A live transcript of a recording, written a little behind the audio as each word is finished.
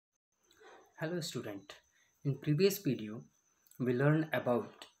Hello student. In previous video, we learned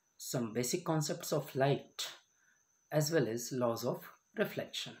about some basic concepts of light as well as laws of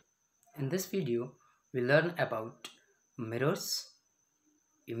reflection. In this video, we learn about mirrors,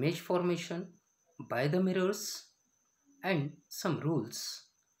 image formation by the mirrors and some rules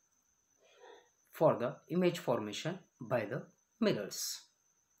for the image formation by the mirrors.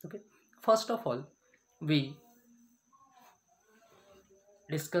 Okay. First of all, we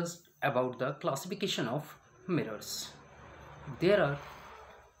discussed about the classification of mirrors. There are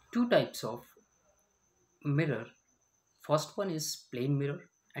two types of mirror. First one is plane mirror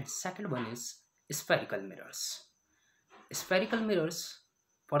and second one is spherical mirrors. Spherical mirrors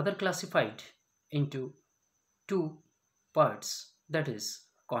further classified into two parts, that is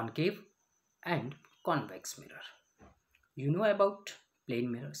concave and convex mirror. You know about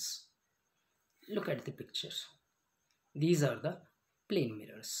plane mirrors. Look at the pictures. These are the plane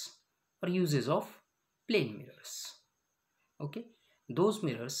mirrors or uses of plane mirrors. Okay, those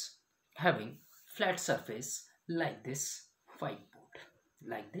mirrors having flat surface like this whiteboard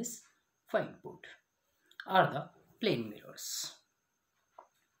are the plane mirrors,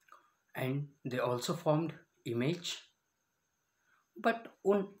 and they also formed image. But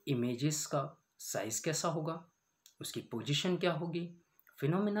उन images का size कैसा होगा, उसकी position क्या होगी,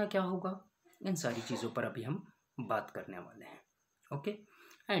 phenomena क्या होगा, इन सारी चीज़ों पर अभी हम बात करने वाले हैं. Okay,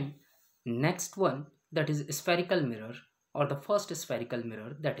 and next one that is spherical mirror, or the first spherical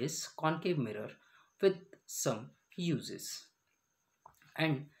mirror, that is concave mirror with some uses,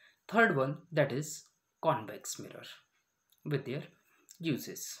 and third one that is convex mirror with their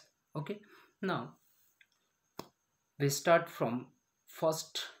uses. Okay, now we start from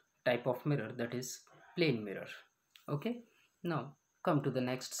first type of mirror, that is plane mirror. Okay, now come to the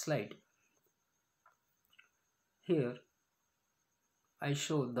next slide. Here I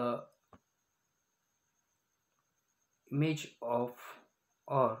show the image of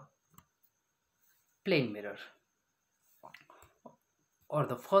or plane mirror, or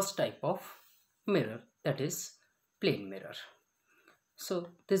the first type of mirror, that is plane mirror. So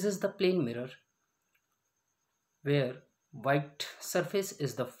this is the plane mirror where white surface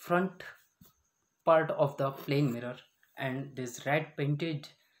is the front part of the plane mirror and this red painted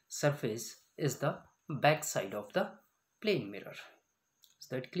surface is the back side of the plane mirror. Is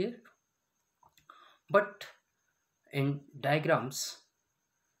that clear? But in diagrams,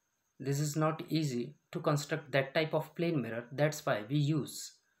 this is not easy to construct that type of plane mirror. That's why we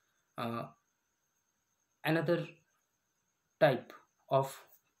use another type of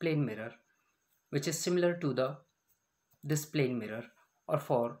plane mirror which is similar to this plane mirror, or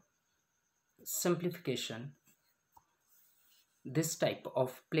for simplification this type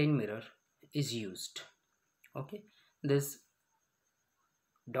of plane mirror is used. Okay, this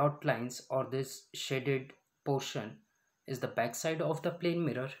dot lines or this shaded portion is the back side of the plane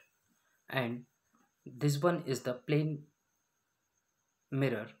mirror, and this one is the plane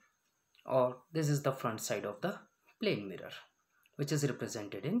mirror, or this is the front side of the plane mirror, which is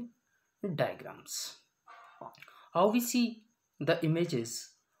represented in diagrams. How we see the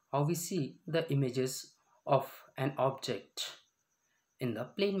images of an object in the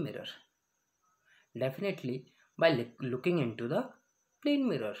plane mirror? Definitely by looking into the plane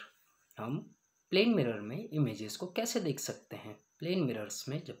mirror. हम plane mirror में images को कैसे देख सकते हैं? Plane mirrors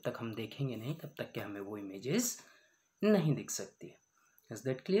में जब तक हम देखेंगे नहीं तब तक के हमें वो इमेजेस नहीं दिख सकती. Is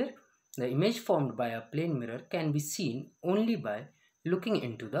that clear? The image formed by a plane mirror can be seen only by looking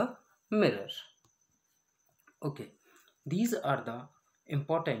into the mirror. Okay, these are the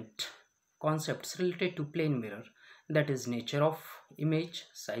important concepts related to plane mirror, that is nature of image,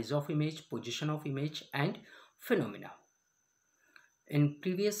 size of image, position of image and phenomena. In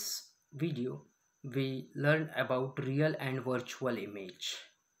previous video we learned about real and virtual image.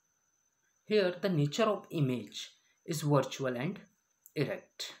 Here the nature of image is virtual and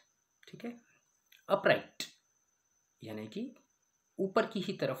erect. ठीक है, upright यानी कि ऊपर की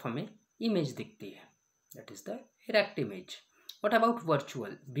ही तरफ हमें image दिखती है, that is the erect image. What about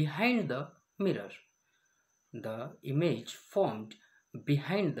virtual? Behind the mirror, the image formed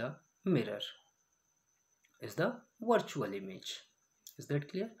behind the mirror is the virtual image. Is that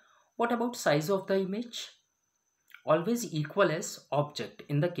clear? What about size of the image? Always equal as object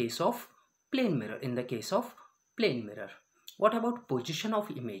in the case of plane mirror. What about position of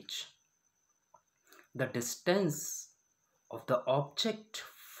image? The distance of the object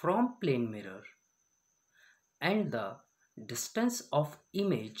from plane mirror and the distance of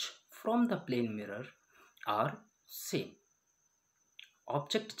image from the plane mirror are same.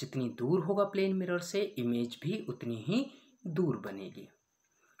 Object जितनी दूर होगा plane mirror से, image भी उतनी ही दूर बनेगी.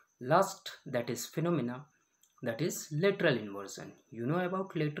 Last, that is phenomena, that is lateral inversion. You know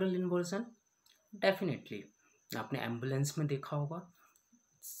about lateral inversion? Definitely. आपने ambulance में देखा होगा,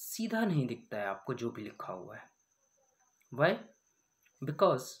 सीधा नहीं दिखता है आपको जो भी लिखा हुआ है. Why?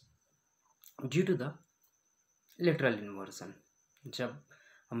 Because due to the lateral inversion. जब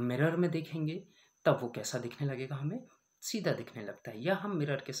हम मिरर में देखेंगे तब वो कैसा दिखने लगेगा, हमें सीधा दिखने लगता है. या हम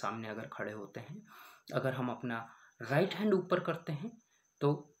मिरर के सामने अगर खड़े होते हैं, अगर हम अपना राइट हैंड ऊपर करते हैं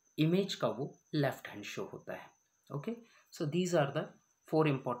तो इमेज का वो लेफ्ट हैंड शो होता है. Okay, so these are the 4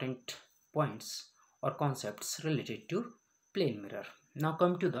 important points or concepts related to plane mirror. Now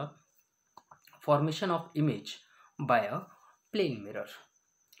come to the formation of image by a plane mirror.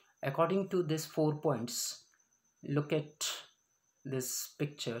 According to these 4 points, look at these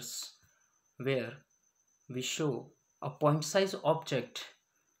pictures where we show a point size object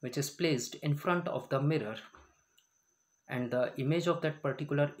which is placed in front of the mirror, and the image of that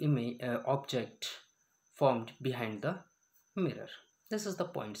particular object formed behind the mirror. This is the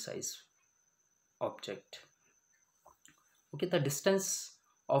point size object. Okay, the distance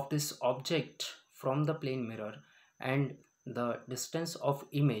of this object from the plane mirror and the distance of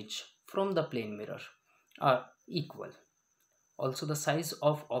image from the plane mirror are equal. Also, the size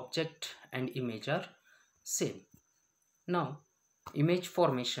of object and image are same. Now, image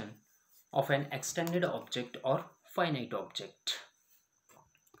formation of an extended object or finite object.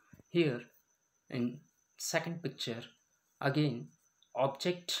 Here in second picture, again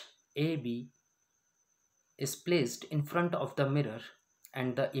object AB is placed in front of the mirror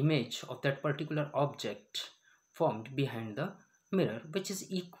and the image of that particular object formed behind the mirror, which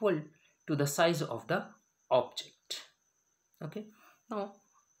is equal to the size of the object. Okay, now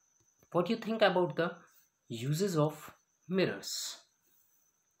what do you think about the uses of mirrors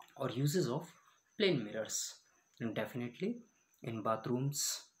or uses of plane mirrors? And definitely in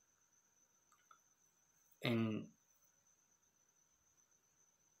bathrooms, in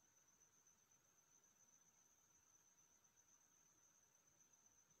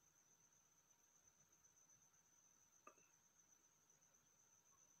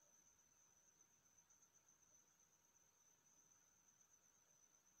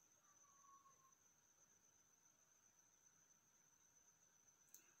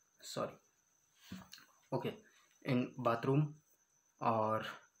okay, in bathroom और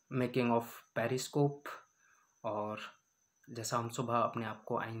making of periscope, और जैसा हम सुबह अपने आप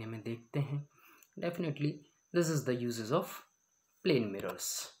को आईने में देखते हैं, definitely this is the uses of plane mirrors.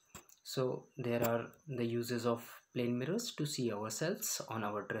 So there are the uses of plane mirrors to see our sales on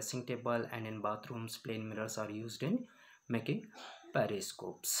our dressing table, and in bathrooms plane mirrors are used in making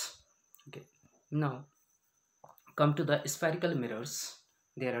periscopes. Okay, now come to the spherical mirrors.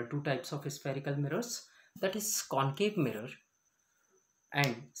 There are 2 types of spherical mirrors, that is concave mirror,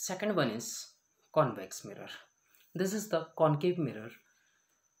 and second one is convex mirror. This is the concave mirror,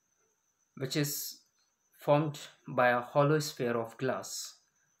 which is formed by a hollow sphere of glass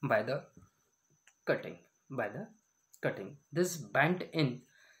by the cutting. This bent in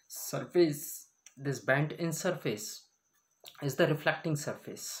surface is the reflecting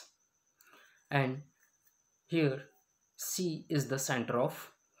surface, and here C is the center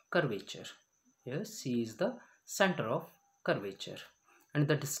of curvature. Here C is the center of curvature, and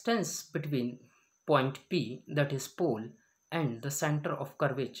the distance between point P, that is pole, and the center of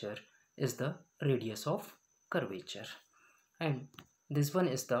curvature is the radius of curvature. And this one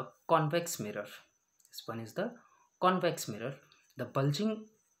is the convex mirror. The bulging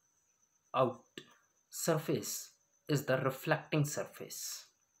out surface is the reflecting surface.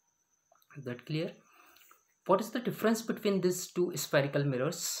 Is that clear? What is the difference between these 2 spherical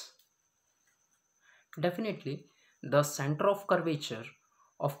mirrors? Definitely, the center of curvature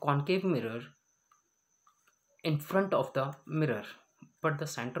of concave mirror in front of the mirror, but the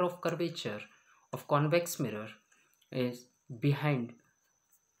center of curvature of convex mirror is behind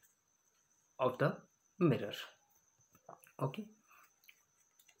of the mirror. Okay,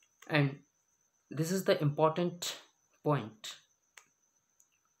 and this is the important point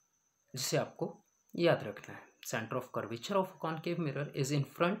जिसे आपको याद रखना है. Center of curvature of a concave mirror is in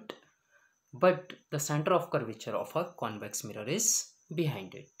front, but the center of curvature of a convex mirror is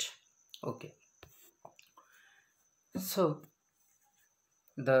behind it. Okay, so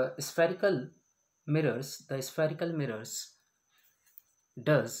the spherical mirrors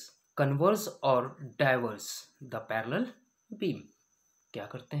does converge or diverge the parallel beam. क्या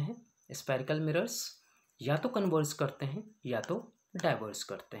करते हैं spherical mirrors? या तो converge करते हैं या तो diverge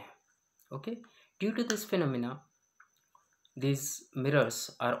करते हैं. Okay, due to this phenomena, these mirrors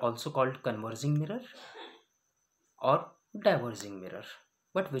are also called converging mirror or diverging mirror.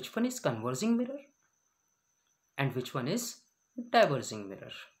 But which one is converging mirror and which one is diverging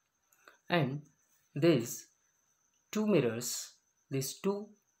mirror? And these two mirrors, these two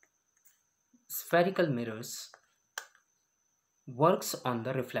spherical mirrors works on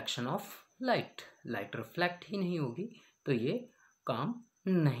the reflection of light. Light reflect ही नहीं होगी तो ये काम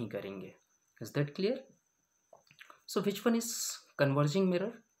नहीं करेंगे. Is that clear? So which one is converging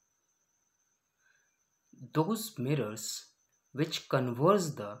mirror? Those mirrors which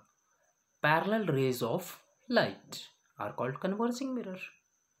converge the parallel rays of light are called converging mirror.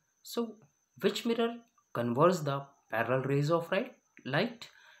 So which mirror converges the parallel rays of light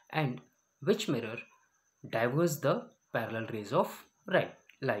and which mirror diverges the parallel rays of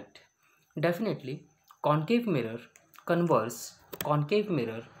light? Definitely concave mirror converges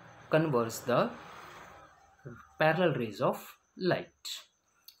the parallel rays of light.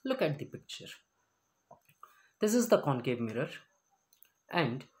 Look at the picture. This is the concave mirror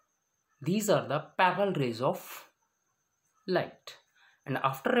and these are the parallel rays of light, and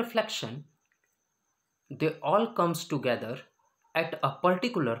after reflection they all comes together at a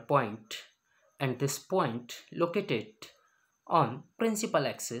particular point, and this point located on principal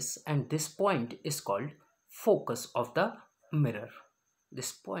axis, and this point is called focus of the mirror.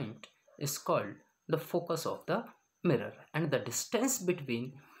 This point is called the focus of the mirror, and the distance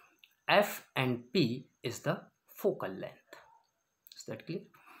between F and P is the focal length. Is that clear?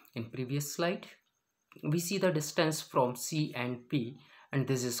 In previous slide we see the distance from C and P, and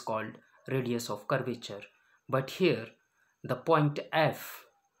this is called radius of curvature. But here the point F,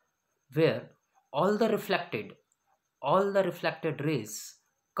 where all the reflected rays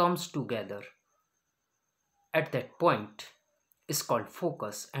comes together at that point, is called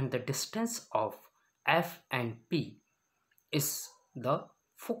focus, and the distance of F and P is the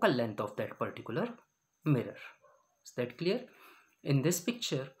focal length of that particular mirror. Is that clear? In this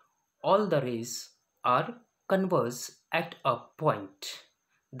picture all the rays are converged at a point.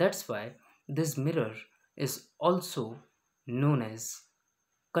 That's why this mirror is also known as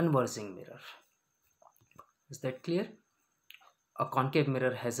converging mirror. Is that clear? A concave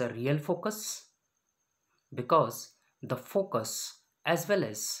mirror has a real focus because the focus as well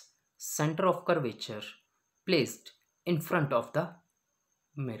as center of curvature placed in front of the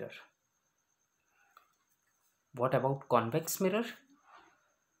mirror. What about convex mirror?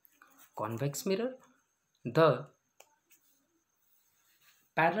 Convex mirror, the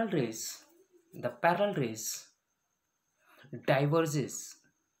parallel rays diverges.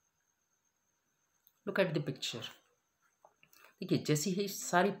 Look at the picture. देखिए जैसी ही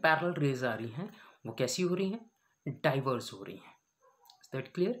सारी parallel raise आ रही हैं वो कैसी हो रही हैं? डाइवर्ज हो रही हैं. Is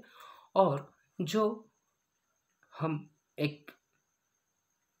that clear? और जो हम एक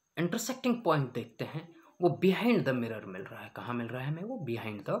इंटरसेक्टिंग पॉइंट देखते हैं वो बिहाइंड द मिरर मिल रहा है. कहाँ मिल रहा है हमें? वो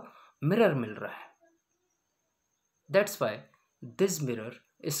बिहाइंड द मिरर मिल रहा है. That's why this mirror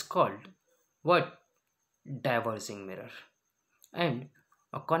is called what? Diverging mirror. And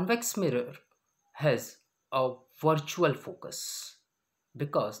a convex mirror has a virtual focus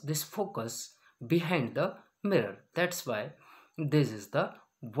because this focus behind the mirror. That's why this is the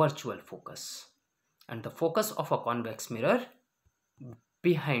virtual focus, and the focus of a convex mirror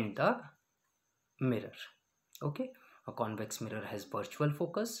behind the mirror. Okay, a convex mirror has virtual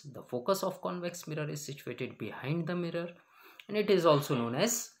focus. The focus of convex mirror is situated behind the mirror, and it is also known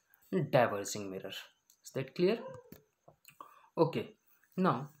as diverging mirror. Is that clear? Okay,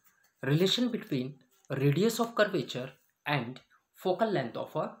 now relation between radius of curvature and focal length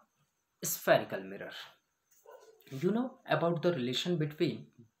of a spherical mirror. You know about the relation between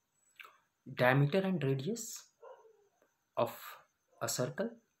diameter and radius of a circle?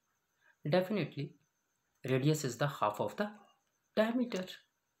 Definitely radius is the half of the diameter.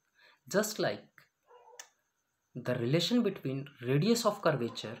 Just like the relation between radius of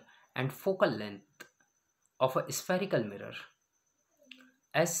curvature and focal length of a spherical mirror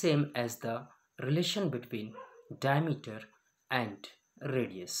as same as the relation between diameter and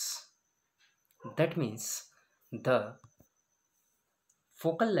radius. That means the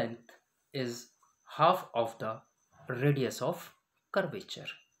focal length is half of the radius of curvature.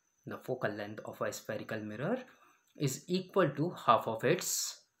 The focal length of a spherical mirror is equal to half of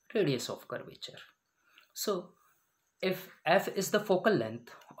its radius of curvature. So if f is the focal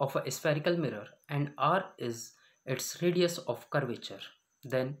length of a spherical mirror and r is its radius of curvature,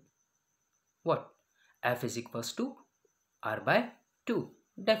 then what? F is equals to r by 2.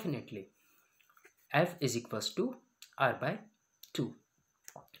 Definitely f is equals to r by 2.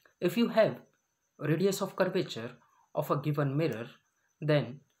 If you have radius of curvature of a given mirror,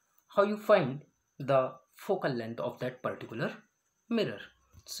 then how you find the focal length of that particular mirror?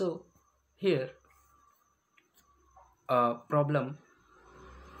 So here a problem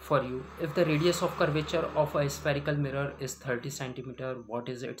for you: if the radius of curvature of a spherical mirror is 30 centimeter, what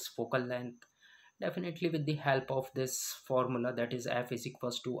is its focal length? Definitely with the help of this formula, that is f is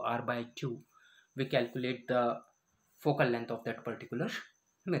equals to r by 2, we calculate the focal length of that particular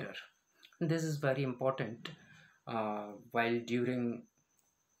mirror. This is very important while during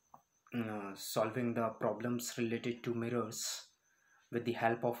solving the problems related to mirrors with the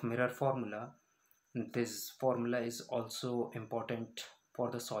help of mirror formula. This formula is also important for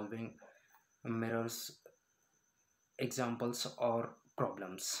the solving mirrors examples or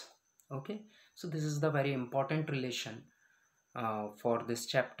problems. Okay, so this is the very important relation for this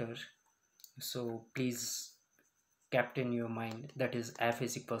chapter. So please kept in your mind, that is f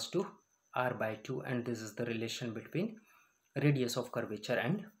is equals to r by 2, and this is the relation between radius of curvature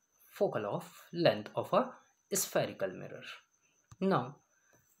and focal of length of a spherical mirror. Now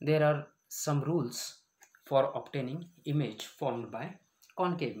there are some rules for obtaining image formed by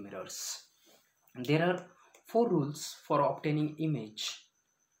concave mirrors. There are 4 rules for obtaining image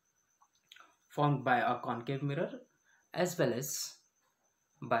formed by a concave mirror as well as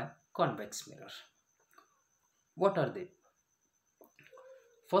by convex mirror. What are they?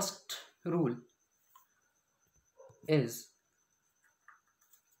 First rule is,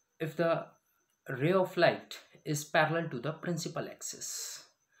 if the ray of light is parallel to the principal axis.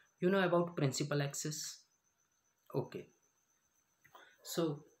 You know about principal axis? Okay.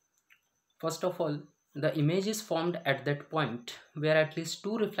 So first of all, the image is formed at that point where at least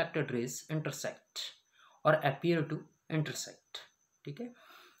 2 reflected rays intersect or appear to intersect. ठीक है,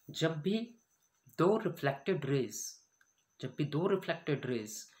 जब भी दो reflected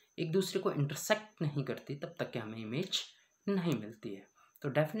raise एक दूसरे को intersect नहीं करती, तब तक के हमें इमेज नहीं मिलती है. तो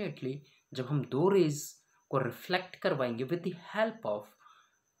डेफिनेटली जब हम दो रेज को रिफ्लेक्ट करवाएंगे with the help of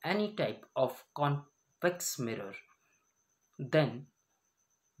any type of convex mirror, then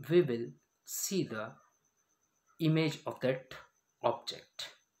we will see the image of that object.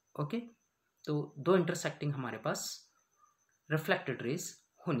 Okay, तो दो intersecting हमारे पास reflected rays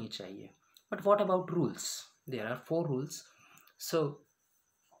होनी चाहिए. But what about rules? There are 4 rules. So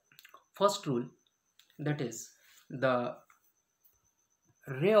first rule, that is the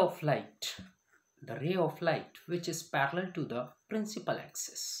ray of light which is parallel to the principal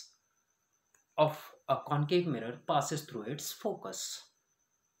axis of a concave mirror passes through its focus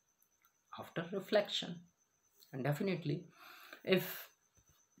after reflection. And definitely if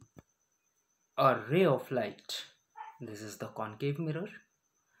a ray of light, this is the concave mirror,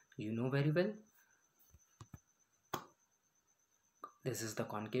 you know very well, this is the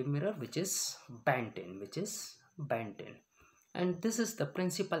concave mirror which is bent in, and this is the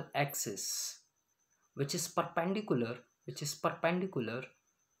principal axis which is perpendicular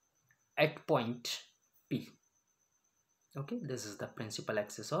at point P. Okay, this is the principal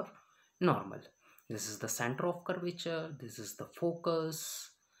axis or normal. This is the center of curvature, this is the focus,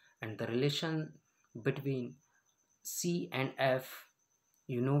 and the relation between C and F,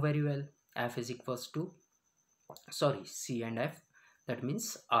 you know very well, F is equals to, C and F, that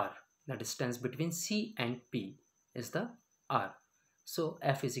means R. The distance between C and P is the R. So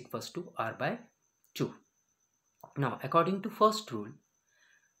F is equals to R by 2. Now according to first rule,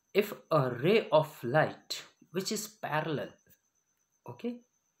 if a ray of light which is parallel, okay,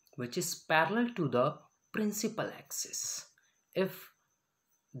 which is parallel to the principal axis, if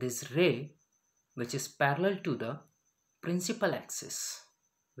this ray which is parallel to the principal axis,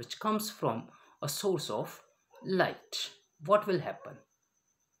 which comes from a source of light, what will happen?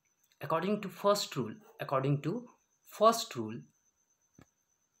 According to first rule,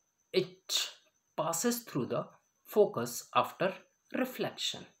 it passes through the focus after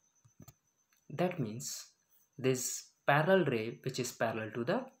reflection. That means this parallel ray which is parallel to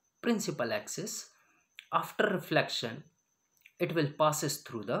the principal axis, after reflection it will passes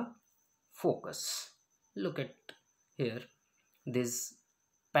through the focus. Look at here, this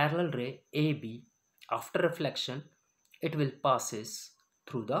parallel ray AB, after reflection it will passes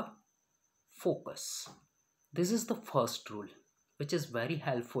through the focus. This is the first rule which is very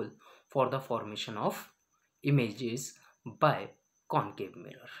helpful for the formation of images by concave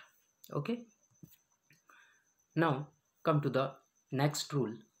mirror. Okay, now come to the next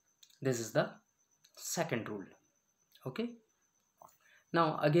rule. This is the second rule. Okay,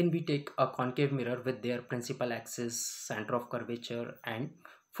 now again we take a concave mirror with their principal axis, center of curvature and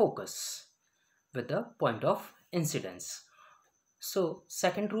focus with the point of incidence. So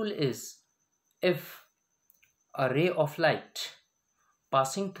second rule is, if a ray of light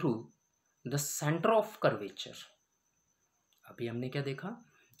passing through the center of curvature, अभी हमने क्या देखा,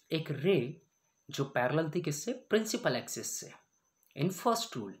 एक रे जो parallel थी किससे, principal axis से, in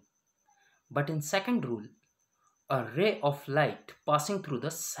first rule. But in second rule a ray of light passing through the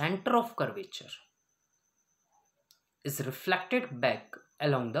center of curvature is reflected back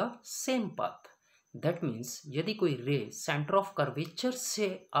along the same path. That means यदि कोई रे सेंटर ऑफ कर्वेचर से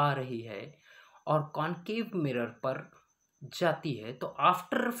आ रही है और concave mirror पर जाती है तो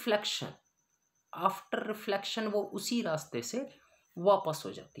आफ्टर रिफ्लेक्शन वो उसी रास्ते से वापस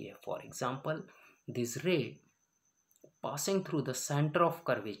हो जाती है. फॉर एग्जाम्पल, दिस रे passing through the centre of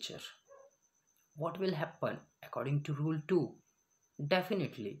curvature, what will happen according to rule 2?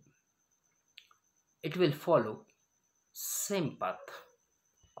 Definitely it will follow same path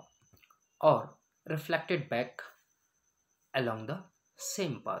or reflected back along the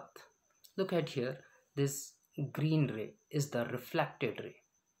same path. Look at here, this green ray is the reflected ray,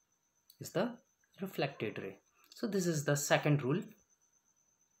 so this is the second rule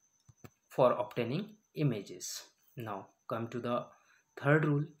for obtaining images. Now come to the third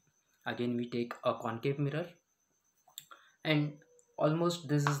rule. Again we take a concave mirror, and almost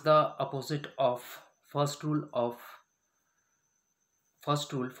this is the opposite of first rule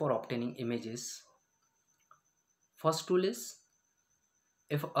for obtaining images. First rule is,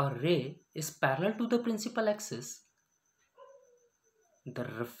 if a ray is parallel to the principal axis, the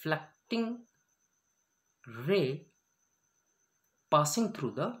reflecting ray passing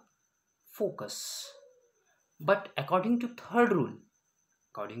through the focus. But according to third rule,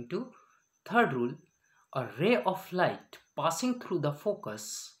 a ray of light passing through the focus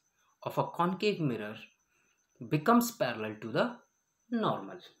of a concave mirror becomes parallel to the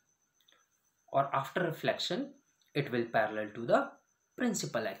normal, or after reflection it will parallel to the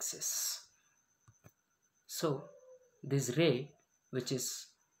principal axis. So this ray which is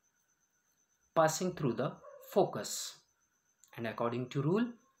passing through the focus, and according to rule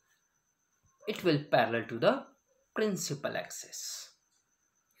it will parallel to the principal axis.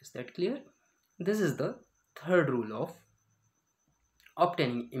 Is that clear? This is the third rule of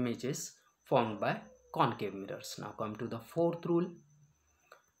obtaining images formed by concave mirrors. Now come to the fourth rule.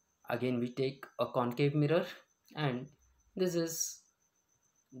 Again we take a concave mirror, and this is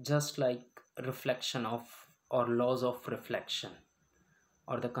just like reflection of, or laws of reflection,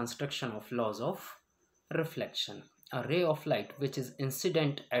 or the construction of laws of reflection. A ray of light which is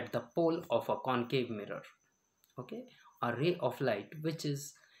incident at the pole of a concave mirror. Okay, a ray of light which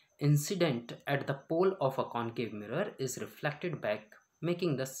is incident at the pole of a concave mirror is reflected back,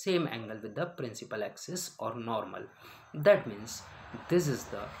 making the same angle with the principal axis or normal. That means this is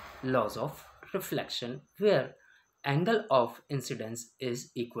the laws of reflection, where angle of incidence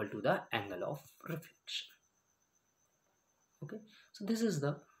is equal to the angle of reflection. Okay, so this is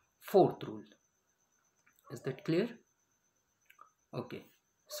the fourth rule. Is that clear? Okay,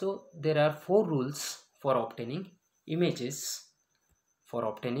 so there are four rules for obtaining images,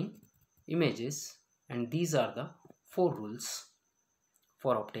 and these are the four rules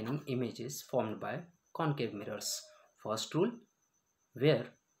for obtaining images formed by concave mirrors. First rule, where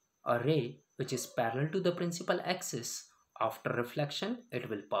a ray which is parallel to the principal axis, after reflection it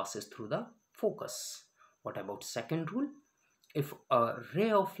will passes through the focus. What about second rule? If a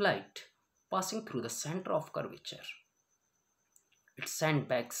ray of light passing through the center of curvature, it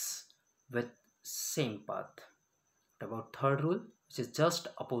sandbags with same path. What about third rule, which is just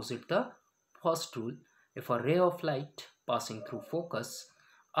opposite the first rule? If a ray of light passing through focus,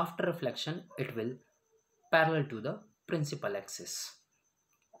 after reflection it will parallel to the principal axis.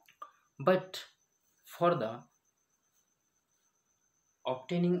 But for the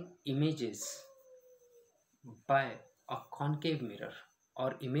obtaining images by a concave mirror,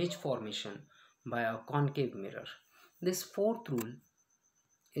 or image formation by a concave mirror, this fourth rule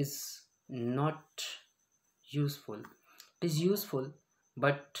is not useful. It is useful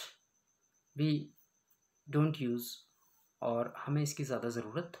but we don't use, और हमें इसकी ज़्यादा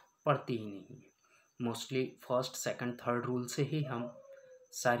ज़रूरत पड़ती ही नहीं है. Mostly first second third rule से ही हम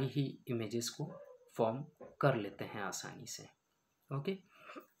सारी ही इमेजेस को फॉर्म कर लेते हैं आसानी से. Okay,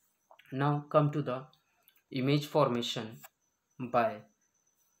 now come to the image formation by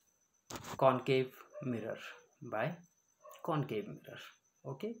concave mirror.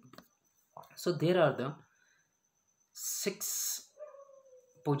 Okay, so there are the six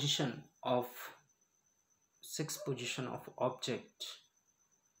position of object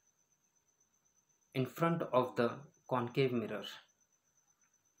in front of the concave mirror,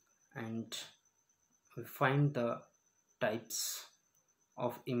 and we find the types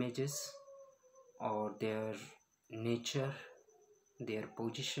of images or their nature, their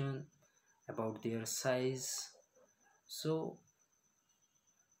position, about their size. So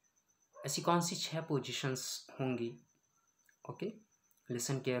ऐसी कौन सी 6 positions होंगी? Okay,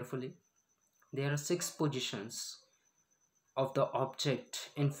 listen carefully. There are 6 positions of the object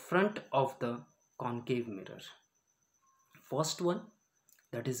in front of the concave mirror. First one,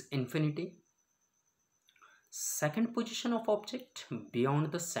 that is infinity. Second position of object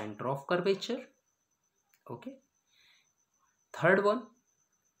beyond the center of curvature. Okay. Third one,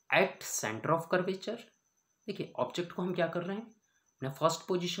 at center of curvature. देखिए object को हम क्या कर रहे हैं, हमने first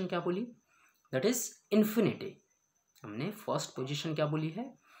position क्या बोली, दैट इज इन्फिनिटी। हमने फर्स्ट पोजीशन क्या बोली है,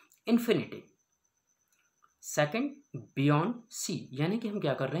 इन्फिनिटी। सेकंड बियॉन्ड सी, यानी कि हम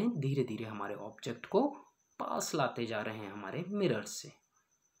क्या कर रहे हैं, धीरे धीरे हमारे ऑब्जेक्ट को पास लाते जा रहे हैं हमारे मिरर से।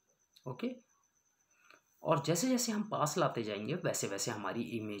 ओके, और जैसे जैसे हम पास लाते जाएंगे वैसे वैसे हमारी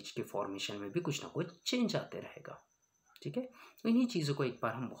इमेज के फॉर्मेशन में भी कुछ ना कुछ चेंज आते रहेगा। ठीक है, तो इन्हीं चीज़ों को एक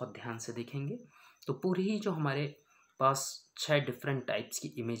बार हम बहुत ध्यान से देखेंगे तो पूरी ही जो हमारे पास 6 डिफरेंट टाइप्स की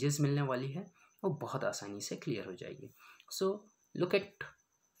इमेजेस मिलने वाली है वो बहुत आसानी से क्लियर हो जाएगी। So look at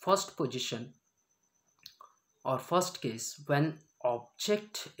first position और first case when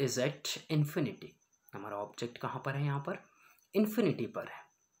object is at infinity. हमारा ऑब्जेक्ट कहाँ पर है, यहाँ पर इन्फिनिटी पर है।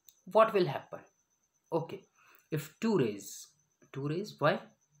 What will happen? Okay, if two raise why?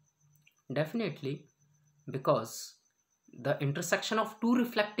 Definitely because the intersection of two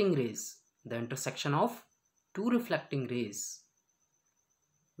reflecting rays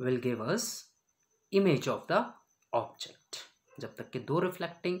will give us image of the object. जब तक कि दो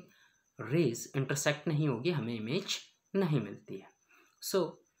रिफ्लेक्टिंग रेज इंटरसेक्ट नहीं होगी हमें इमेज नहीं मिलती है। So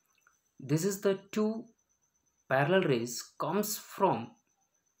this is the two parallel raise comes from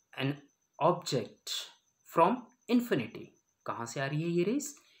an object from infinity. कहाँ से आ रही है ये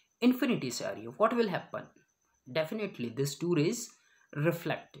रेज? इन्फिनिटी से आ रही है। What will happen? Definitely this two rays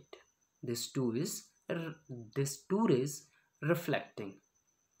reflected. This two rays reflecting,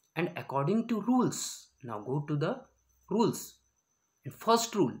 and according to rules, now go to the rules. And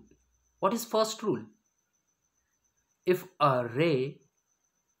first rule, what is first rule? If a ray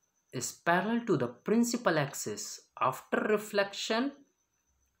is parallel to the principal axis after reflection,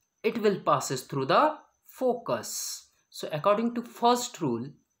 it will passes through the focus. So according to first rule,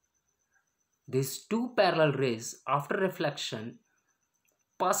 these two parallel rays after reflection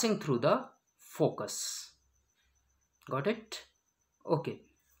passing through the focus. Got it? Okay.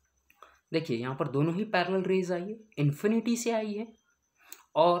 देखिए यहाँ पर दोनों ही parallel raise आई है, infinity से आई है,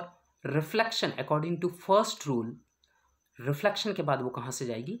 और reflection according to first rule, reflection के बाद वो कहाँ से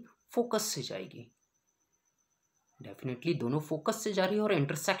जाएगी? फोकस से जाएगी। डेफिनेटली दोनों फोकस से जा रही है, और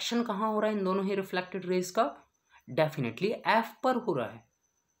इंटरसेक्शन कहाँ हो रहा है इन दोनों ही रिफ्लेक्टेड रेज का? डेफिनेटली एफ पर हो रहा है,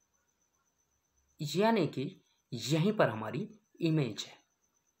 यानी कि यहीं पर हमारी इमेज है।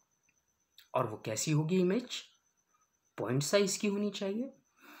 और वो कैसी होगी इमेज? पॉइंट साइज की होनी चाहिए।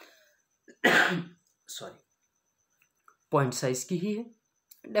 सॉरी, पॉइंट साइज की ही है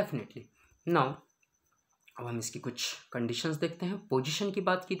डेफिनेटली। नाउ अब हम इसकी कुछ कंडीशंस देखते हैं। पोजीशन की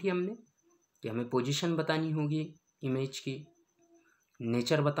बात की थी हमने कि हमें पोजीशन बतानी होगी इमेज की,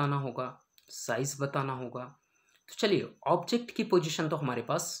 नेचर बताना होगा, साइज बताना होगा। तो चलिए, ऑब्जेक्ट की पोजीशन तो हमारे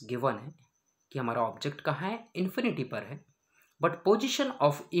पास गिवन है कि हमारा ऑब्जेक्ट कहाँ है, इन्फिनिटी पर है। बट पोजीशन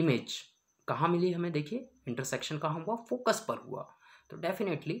ऑफ इमेज कहाँ मिली हमें? देखिए इंटरसेक्शन कहाँ हुआ? फोकस पर हुआ। तो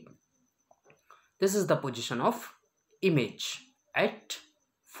definitely this is the position of image at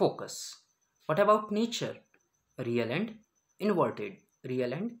focus. What about nature? Real and inverted,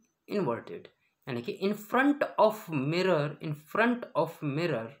 real and inverted, यानी कि in front of mirror,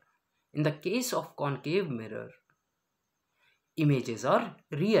 in the case of concave mirror images are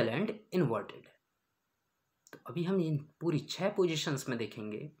real and inverted. तो अभी हम इन पूरी 6 positions में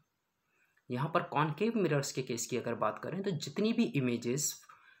देखेंगे। यहाँ पर कॉनकेव मिरर्स के केस की अगर बात करें तो जितनी भी इमेजेस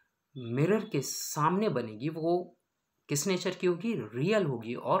मिरर के सामने बनेगी वो किस नेचर की होगी? रियल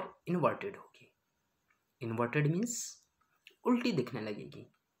होगी और इन्वर्टेड होगी। इन्वर्टेड मीन्स उल्टी दिखने लगेगी।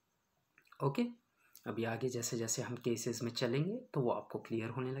 ओके, अभी आगे जैसे जैसे हम केसेस में चलेंगे तो वो आपको क्लियर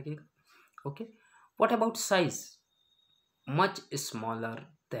होने लगेगा। Okay, what about size? Much smaller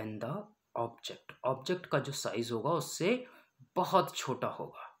than the object. Object का जो साइज होगा उससे बहुत छोटा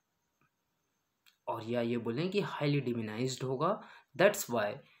होगा, और या ये बोलें कि हाईली डिमिनाइज्ड होगा। That's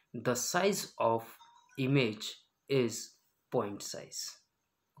why the size of image is point size.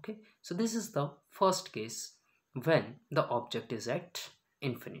 Okay, so this is the first case when the object is eight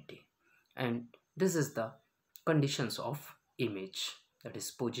infinity, and this is the conditions of image, that is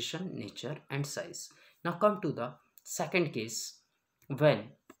position, nature and size. Now come to the second case when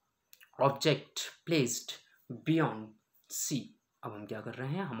object placed beyond C. अब हम क्या कर रहे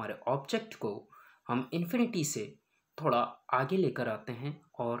हैं, हमारे object को हम infinity से थोड़ा आगे लेकर आते हैं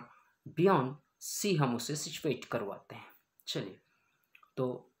और बियॉन्ड सी हम उसे सिचुएट करवाते हैं। चलिए,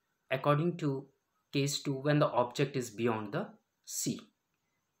 तो according to case 2 when the object is beyond the C.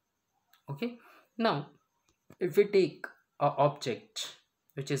 Okay, now if we take a object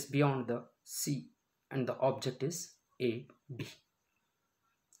which is beyond the C and the object is A, B,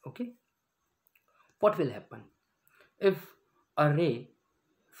 okay, what will happen if a ray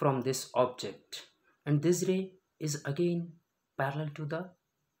from this object, and this ray is again parallel to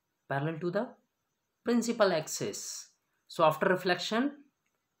the principal axis? So after reflection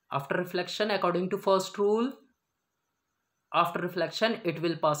according to first rule, after reflection it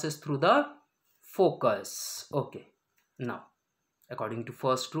will passes through the focus. Okay, now according to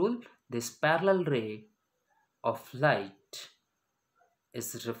first rule, this parallel ray of light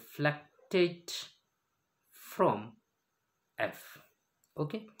is reflected from F.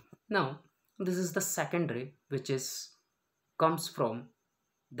 Okay, now this is the second ray which is comes from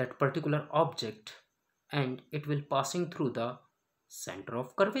that particular object, and it will passing through the center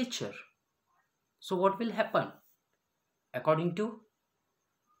of curvature. So what will happen according to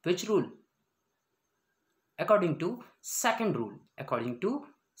which rule? According to second rule, according to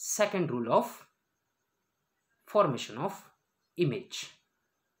second rule of formation of image.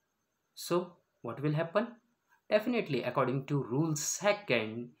 So what will happen? Definitely according to rule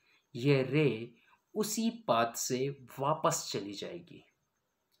second, ये रे उसी path से वापस चली जाएगी.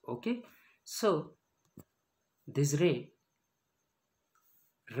 Okay, so this ray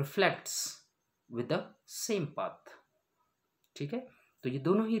reflects with the same path. ठीक है, तो ये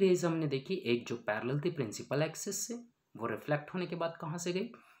दोनों ही रेज हमने देखी, एक जो पैरेलल थी प्रिंसिपल एक्सिस से, वो रिफ्लेक्ट होने के बाद कहाँ से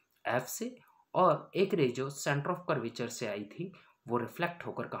गई? एफ से, और एक रे जो सेंटर ऑफ कर्वेचर से आई थी वो रिफ्लेक्ट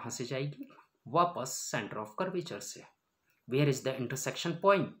होकर कहाँ से जाएगी? वापस सेंटर ऑफ कर्वेचर से. Where is the intersection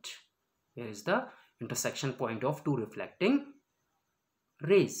point? Where is the intersection point of to reflecting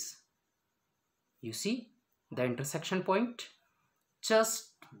raise? You see the intersection point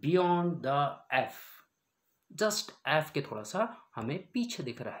just beyond the F, just F के थोड़ा सा हमें पीछे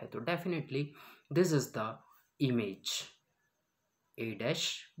दिख रहा है. तो definitely this is the image A dash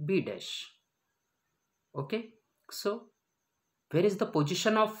B dash. Okay, so where is the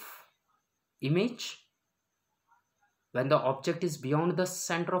position of image when the object is beyond the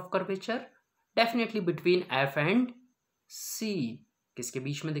center of curvature? Definitely between F and C. किसके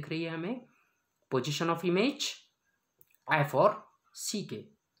बीच में दिख रही है हमें position of image? F और C के.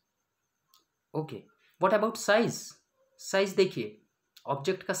 Okay, what about size? Size देखिए,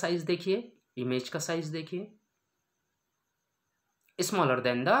 object का साइज देखिए, इमेज का साइज देखिए, smaller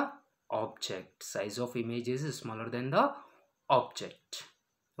than the object. Size of image is smaller than the object.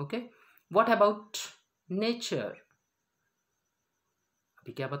 Okay, what about nature?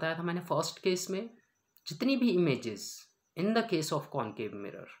 अभी क्या बताया था मैंने फर्स्ट केस में? जितनी भी images in the case of concave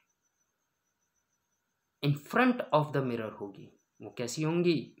mirror in front of the mirror होगी, वो कैसी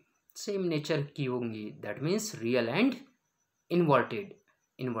होंगी? सेम नेचर की होंगी. That means real and inverted.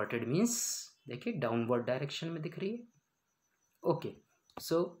 Inverted means देखिए डाउनवर्ड डायरेक्शन में दिख रही है. Okay,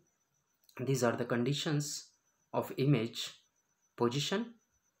 so these are the conditions of image: position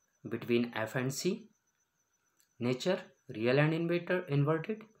between F and C, nature real and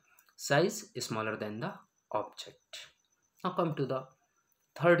inverted, size smaller than the object. Now come to the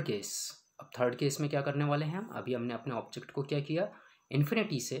third case. अब third case में क्या करने वाले हैं हम? अभी हमने अपने ऑब्जेक्ट को क्या किया?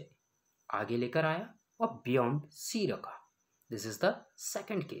 इन्फिनिटी से आगे लेकर आया और बियॉन्ड C रखा. This is the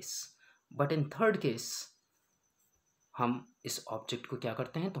second case. But in third case हम इस ऑब्जेक्ट को क्या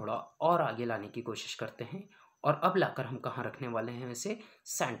करते हैं? थोड़ा और आगे लाने की कोशिश करते हैं, और अब लाकर हम कहाँ रखने वाले हैं वैसे?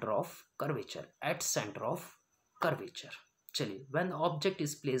 Centre of curvature, at centre of curvature. चलिए, when the object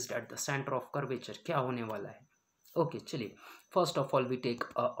is placed at the centre of curvature क्या होने वाला है? ओके, चलिए, first of all we take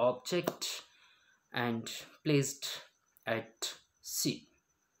a object and placed at C.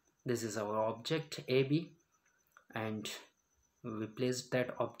 This is our object A B, and we placed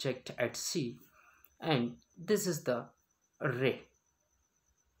that object at C, and this is the ray,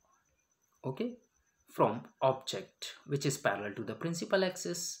 okay, from object which is parallel to the principal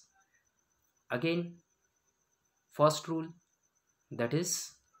axis. Again, first rule, that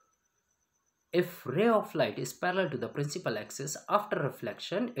is if ray of light is parallel to the principal axis, after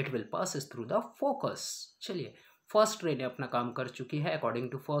reflection it will passes through the focus. चलिए, first ray ने अपना काम कर चुकी है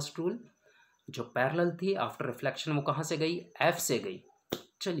according to first rule. जो parallel थी after reflection वो कहाँ से गई? एफ से गई.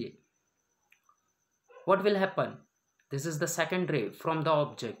 चलिए, what will happen? This is the second ray from the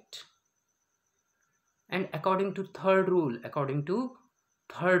object, and according to third rule,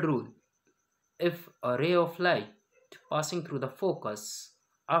 if a ray of light passing through the focus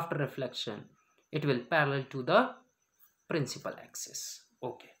after reflection, it will parallel to the principal axis.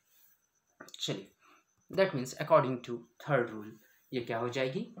 Okay, चलिए, that means according to third rule ये क्या हो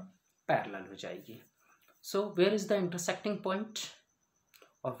जाएगी, parallel हो जाएगी. So where is the intersecting point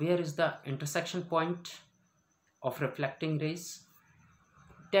और where is the intersection point of reflecting raise?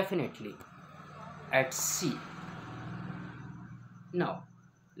 Definitely at C. Now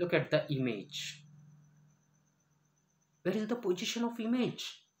look at the image. Where is the position of image?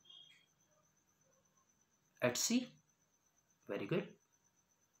 At C. Very good.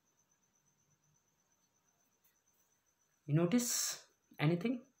 You notice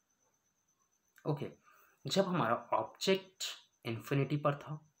anything? Okay. जब हमारा object infinity पर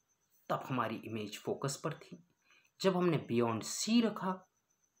था तब हमारी image focus पर थी. जब हमने बियॉन्ड सी रखा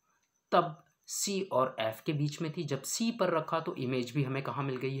तब सी और एफ के बीच में थी. जब सी पर रखा तो इमेज भी हमें कहाँ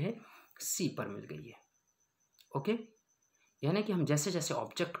मिल गई है, सी पर मिल गई है. ओके, यानी कि हम जैसे जैसे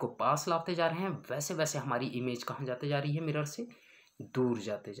ऑब्जेक्ट को पास लाते जा रहे हैं वैसे वैसे हमारी इमेज कहाँ जाते जा रही है, मिरर से दूर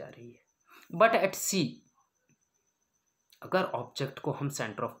जाते जा रही है. बट एट सी अगर ऑब्जेक्ट को हम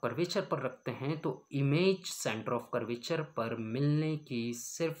सेंटर ऑफ कर्वेचर पर रखते हैं तो इमेज सेंटर ऑफ कर्वेचर पर मिलने की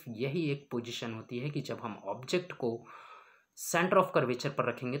सिर्फ यही एक पोजीशन होती है कि जब हम ऑब्जेक्ट को सेंटर ऑफ कर्वेचर पर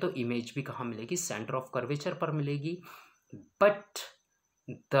रखेंगे तो इमेज भी कहाँ मिलेगी, सेंटर ऑफ कर्वेचर पर मिलेगी. But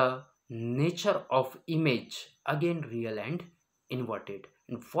the nature of image again real and inverted.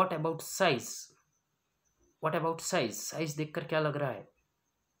 And what about size? What about size? Size देखकर क्या लग रहा है,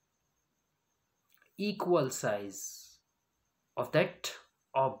 equal size of that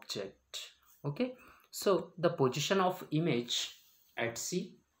object. Okay, so the position of image at C,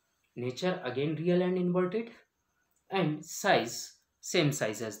 nature again real and inverted, and size same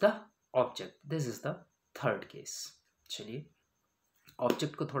size as the object. This is the third case. चलिए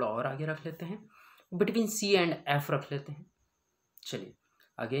object को थोड़ा और आगे रख लेते हैं, between C and F रख लेते हैं. चलिए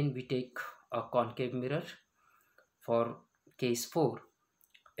again we take a concave mirror. For case 4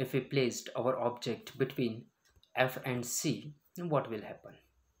 if we placed our object between F and C, what will happen?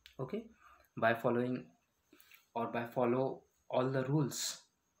 Okay, by following or by follow all the rules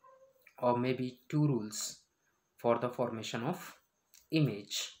or maybe 2 rules for the formation of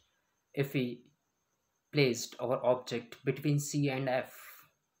image. If we placed our object between C and F,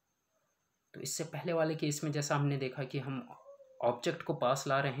 तो इससे पहले वाले case में जैसा हमने देखा कि हम ऑब्जेक्ट को पास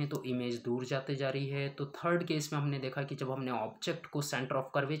ला रहे हैं तो इमेज दूर जाते जा रही है, तो थर्ड केस में हमने देखा कि जब हमने ऑब्जेक्ट को सेंटर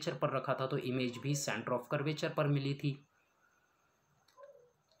ऑफ कर्वेचर पर रखा था तो इमेज भी सेंटर ऑफ कर्वेचर पर मिली थी.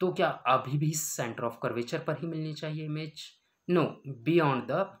 तो क्या अभी भी सेंटर ऑफ कर्वेचर पर ही मिलनी चाहिए इमेज? नो, बियॉन्ड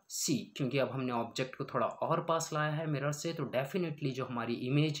द सी, क्योंकि अब हमने ऑब्जेक्ट को थोड़ा और पास लाया है मिरर से, तो डेफिनेटली जो हमारी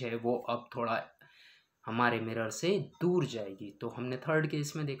इमेज है वो अब थोड़ा हमारे मिरर से दूर जाएगी. तो हमने थर्ड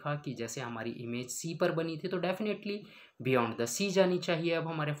केस में देखा कि जैसे हमारी इमेज सी पर बनी थी तो डेफिनेटली बियॉन्ड द सी जानी चाहिए अब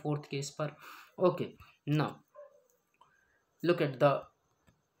हमारे फोर्थ केस पर. Okay, now look at the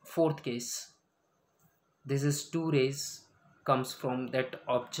fourth case. This is 2 rays comes from that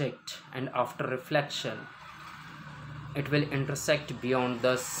object and after reflection it will intersect beyond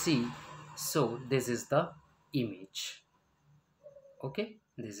the C, so this is the image. Okay,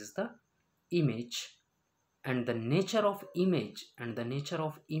 this is the image, and the nature of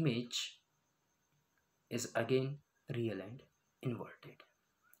image is again real and inverted.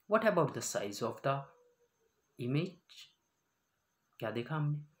 What about the size of the image? क्या देखा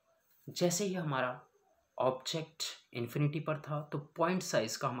हमने, जैसे ही हमारा object infinity पर था तो point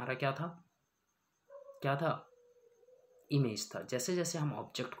size का हमारा क्या था, इमेज था. जैसे जैसे हम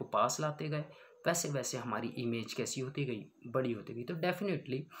ऑब्जेक्ट को पास लाते गए वैसे वैसे हमारी इमेज कैसी होती गई, बड़ी होती गई. तो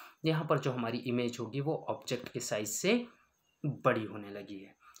डेफिनेटली यहाँ पर जो हमारी इमेज होगी वो ऑब्जेक्ट के साइज से बड़ी होने लगी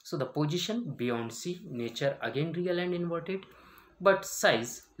है. So the position beyond C, nature again real and inverted, but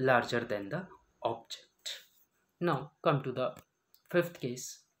size larger than the object. Now come to the fifth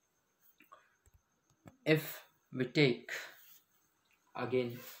case. If we take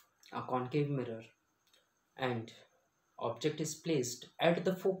again a concave mirror and object is placed at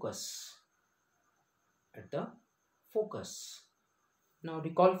the focus, now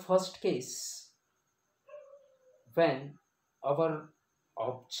recall first case when our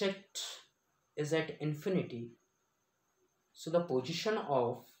object is at infinity, so the position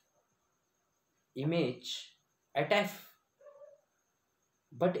of image at F.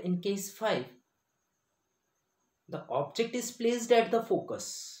 But in case 5 the object is placed at the focus.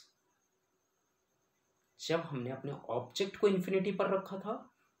 जब हमने अपने object को infinity पर रखा था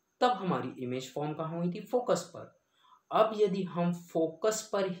तब हमारी image form कहाँ हुई थी, फोकस पर. अब यदि हम फोकस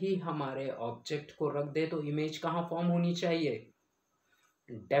पर ही हमारे ऑब्जेक्ट को रख दे तो इमेज कहाँ फॉर्म होनी चाहिए,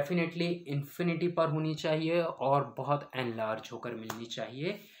 डेफिनेटली इन्फिनिटी पर होनी चाहिए और बहुत एनलार्ज होकर मिलनी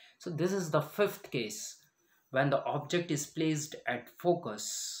चाहिए. So this is the fifth case. When the object is placed at focus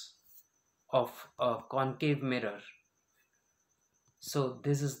of a concave mirror. So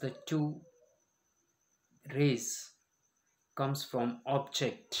this is the two rays comes from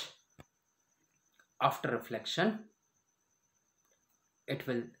object. After reflection, it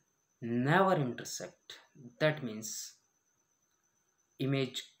will never intersect. That means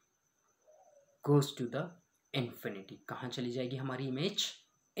image goes to the infinity. कहाँ चली जाएगी हमारी image?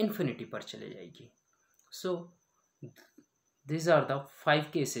 Infinity पर चले जाएगी. So these are the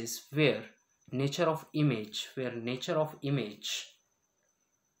 5 cases where nature of image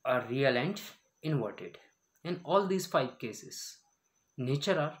are real and inverted. In all these 5 cases,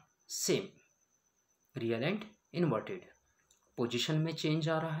 nature are same, real and inverted. Position में change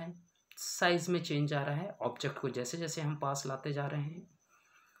आ रहा है, साइज में चेंज आ रहा है. ऑब्जेक्ट को जैसे जैसे हम पास लाते जा रहे हैं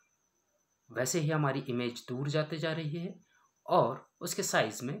वैसे ही हमारी इमेज दूर जाते जा रही है और उसके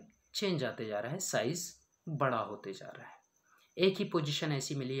साइज में चेंज आते जा रहा है, साइज बड़ा होते जा रहा है. एक ही पोजीशन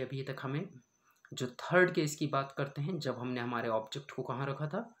ऐसी मिली अभी तक हमें. जो थर्ड केस की बात करते हैं, जब हमने हमारे ऑब्जेक्ट को कहाँ रखा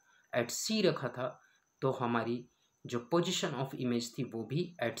था, एट सी रखा था, तो हमारी जो पोजीशन ऑफ इमेज थी वो भी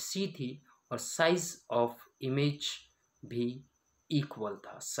एट सी थी और साइज ऑफ इमेज भी इक्वल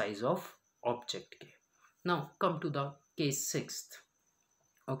था साइज ऑफ ऑब्जेक्ट के. Now come to the case sixth.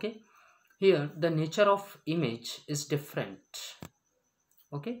 Okay, here the nature of image is different.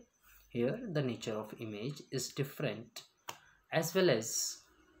 Okay, here the nature of image is different as well as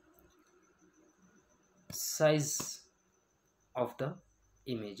size of the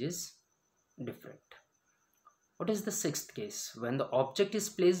image is different. What is the sixth case? When the object is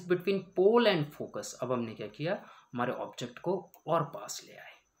placed between pole and focus. अब हमने क्या किया, हमारे object को और पास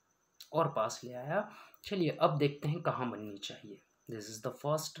ले आया. चलिए अब देखते हैं कहाँ बननी चाहिए. This is the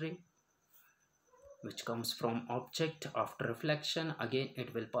first ray which comes from object. After reflection, again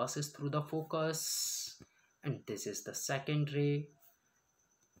it will passes through the focus, and this is the second ray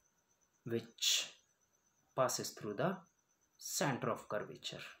which passes through the center of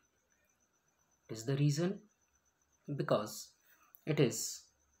curvature. What is the reason? Because it is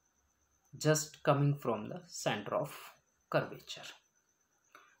just coming from the center of curvature.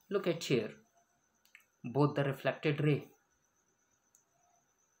 Look at here, both the reflected ray,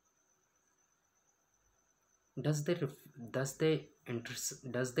 does they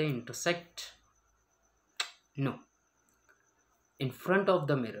intersect? No. In front of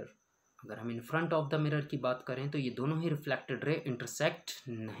the mirror, अगर हम in front of the mirror की बात करें तो ये दोनों ही reflected ray intersect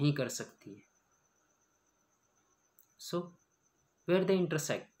नहीं कर सकती है. So where they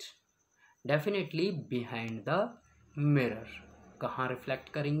intersect? Definitely behind the mirror. कहाँ reflect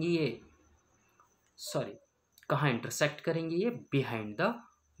करेंगी ये, कहाँ intersect करेंगी ये, behind the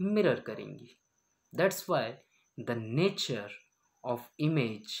mirror करेंगी. That's why the nature of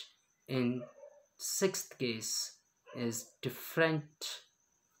image in sixth case is different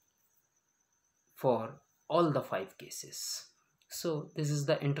for all the 5 cases. So this is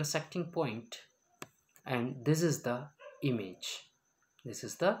the intersecting point and this is the image.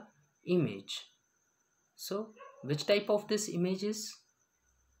 So which type of this image is?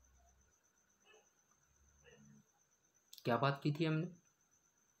 क्या बात की थी हमने?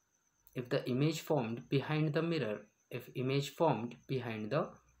 If the image formed behind the mirror,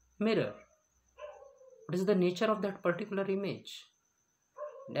 what is the nature of that particular image?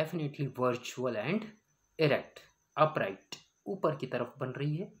 Definitely virtual and erect, upright, ऊपर की तरफ बन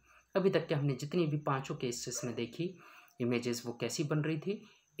रही है. अभी तक के हमने जितनी भी 5 केसेस में देखी इमेजेस, वो कैसी बन रही थी?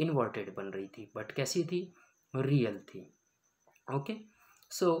 इन्वर्टेड बन रही थी, बट कैसी थी? रियल थी. Okay,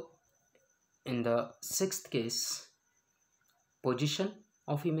 so in the sixth case, position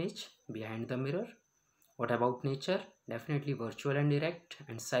of image behind the mirror. What about nature? Definitely virtual and erect.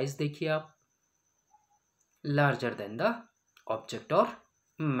 And size देखिए आप, larger than the object or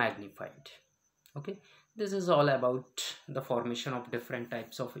magnified. Okay, this is all about the formation of different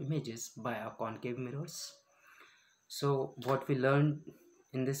types of images by our concave mirrors. So what we learned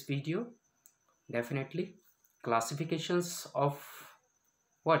in this video, definitely classifications of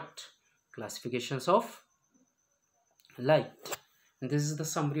what? Classifications of light. This is the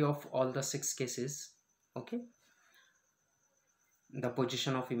summary of all the 6 cases. Okay, the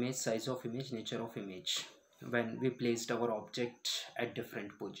position of image, size of image, nature of image, when we placed our object at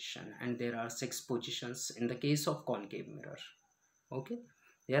different position, and there are 6 positions in the case of concave mirror. Okay,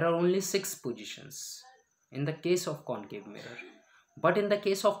 there are only 6 positions in the case of concave mirror, but in the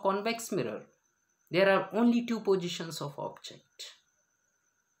case of convex mirror there are only 2 positions of object.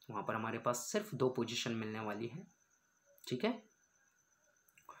 वहाँ पर हमारे पास सिर्फ 2 position मिलने वाली है. ठीक है.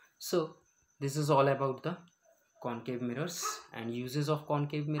 So this is all about the concave mirrors and uses of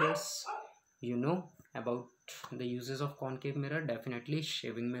concave mirrors. You know about the uses of concave mirror, definitely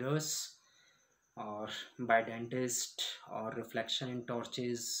shaving mirrors, और बाय डेंटिस्ट और रिफ्लेक्शन इन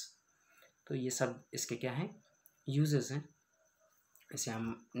टॉर्चेस। तो ये सब इसके क्या हैं, यूजेस हैं। इसे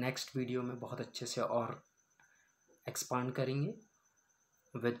हम नेक्स्ट वीडियो में बहुत अच्छे से और एक्सपांड करेंगे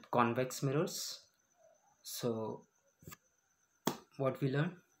with convex mirrors. So what we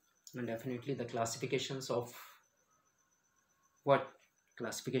learn, and definitely the classifications of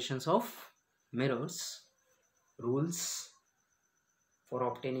mirrors, rules for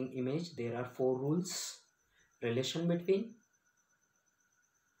obtaining image. There are 4 rules: relation between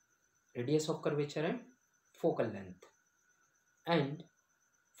radius of curvature and focal length, and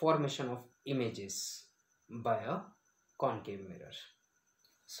formation of images by a concave mirror.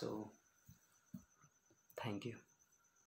 So thank you.